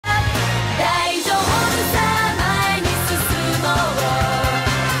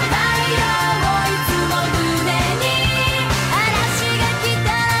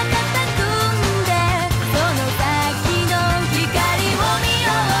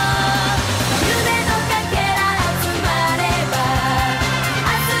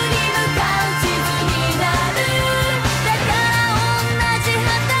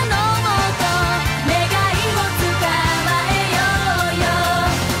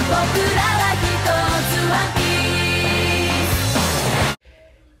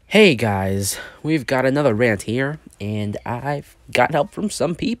Hey guys, we've got another rant here, and I've got help from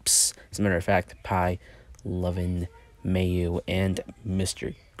some peeps. As a matter of fact, Pie, Luvin, Mayu, and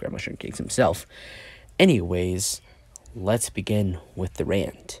Mr. Grandma Sugarcakes himself. Anyways, let's begin with the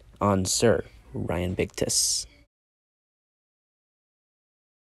rant on Sir Ryan Bigtas.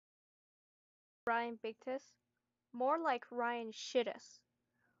 Ryan Bigtas? More like Ryan Shitus.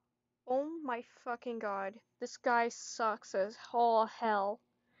 Oh my fucking god, this guy sucks as all hell.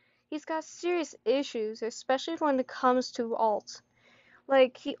 He's got serious issues, especially when it comes to alts.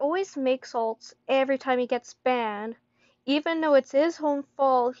 Like, he always makes alts every time he gets banned. Even though it's his own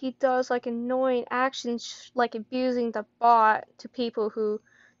fault, he does like annoying actions like abusing the bot to people who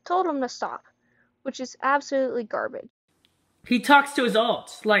told him to stop, which is absolutely garbage. He talks to his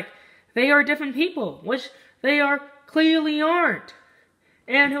alts like they are different people, which they are clearly aren't.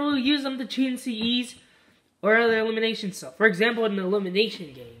 And he'll use them to cheat in CEs or other elimination stuff. For example, in the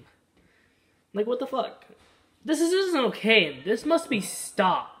elimination game. Like, what the fuck? This isn't okay, and this must be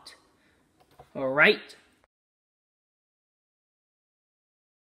stopped. Alright?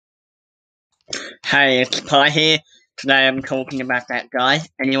 Hey, it's Pie here. Today I'm talking about that guy.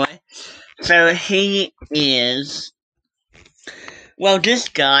 Anyway, so he is... Well, this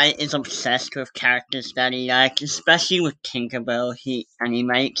guy is obsessed with characters that he likes, especially with Tinkerbell. He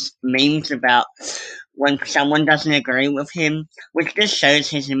makes memes about when someone doesn't agree with him, which just shows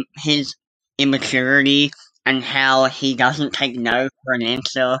his immaturity and how he doesn't take no for an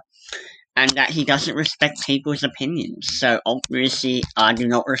answer, and that he doesn't respect people's opinions. So obviously, I do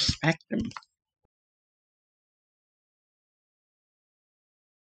not respect them.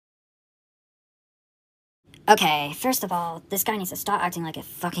 Okay, first of all, this guy needs to stop acting like a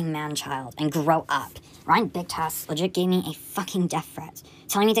fucking man-child and grow up. Ryan Bigtas legit gave me a fucking death threat,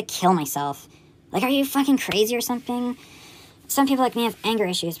 telling me to kill myself. Like, are you fucking crazy or something? Some people like me have anger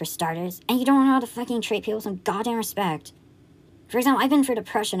issues for starters, and you don't know how to fucking treat people with some goddamn respect. For example, I've been through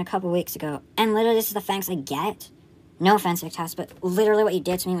depression a couple weeks ago, and literally this is the thanks I get. No offense, Bigtas, but literally what you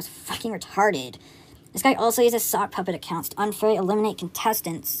did to me was fucking retarded. This guy also uses sock puppet accounts to unfairly eliminate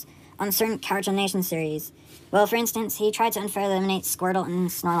contestants on certain Character Nation series. Well, for instance, he tried to unfairly eliminate Squirtle and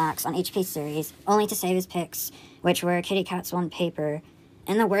Snorlax on HP series, only to save his picks, which were Kitty Cat's on paper.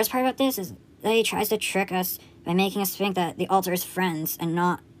 And the worst part about this is that he tries to trick us by making us think that the alts are his friends and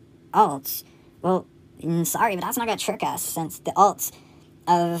not alts. Well, sorry, but that's not gonna trick us, since the alts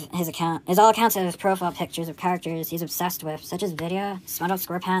of his account is all accounts of his profile pictures of characters he's obsessed with, such as Vidya, Smudged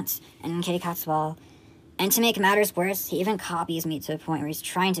Squarepants, and Kitty Cat's Ball. And to make matters worse, he even copies me to the point where he's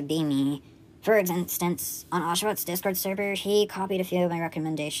trying to be me. For instance, on Oshawot's Discord server, he copied a few of my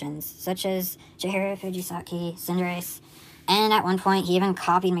recommendations, such as Chihiro Fujisaki, Cinderace, and at one point he even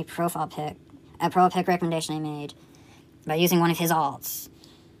copied my profile pic, a profile pic recommendation I made, by using one of his alts.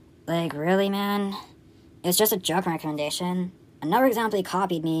 Like, really, man? It was just a joke recommendation. Another example he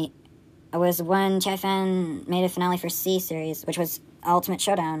copied me was when Chai-Fan made a finale for C series, which was Ultimate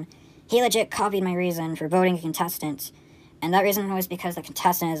Showdown. He legit copied my reason for voting a contestant, and that reason was because the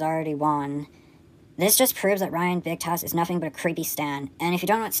contestant has already won. This just proves that Ryan Bigtas is nothing but a creepy stan, and if you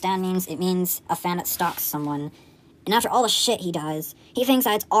don't know what stan means, it means a fan that stalks someone. And after all the shit he does, he thinks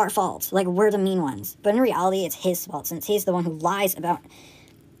that it's our fault, like we're the mean ones. But in reality, it's his fault, since he's the one who lies about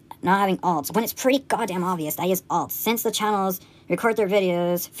not having alts, when it's pretty goddamn obvious that he has alts, since the channels record their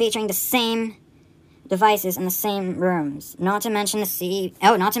videos featuring the same devices in the same rooms. Not to mention he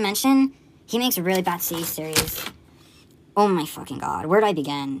makes a really bad CE series. Oh my fucking god, where do I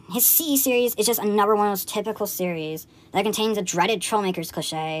begin? His CE series is just another one of those typical series that contains a dreaded trollmakers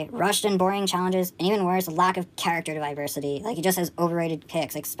cliche, rushed and boring challenges, and even worse, a lack of character diversity. Like, he just has overrated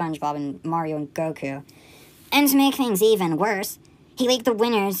picks like SpongeBob and Mario and Goku. And to make things even worse, he leaked the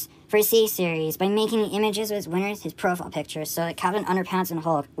winners for his CE series by making the images of his winners his profile pictures, so like Captain Underpants and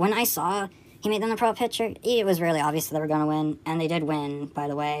Hulk. When I saw he made them the profile picture, it was really obvious that they were gonna win, and they did win, by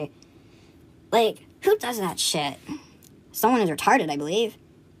the way. Like, who does that shit? Someone is retarded, I believe.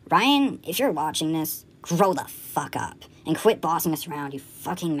 Ryan, if you're watching this, grow the fuck up and quit bossing us around, you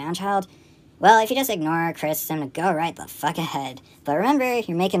fucking man-child. Well, if you just ignore criticism, go right the fuck ahead. But remember,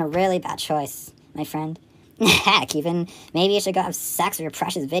 you're making a really bad choice, my friend. Heck, even maybe you should go have sex with your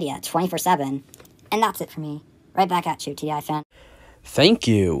precious Vidya 24/7. And that's it for me. Right back at you, TI fan. Thank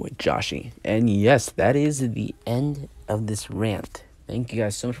you, Joshy. And yes, that is the end of this rant. Thank you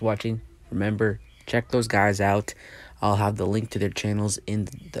guys so much for watching. Remember, check those guys out. I'll have the link to their channels in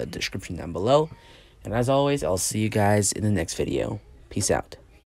the description down below. And as always, I'll see you guys in the next video. Peace out.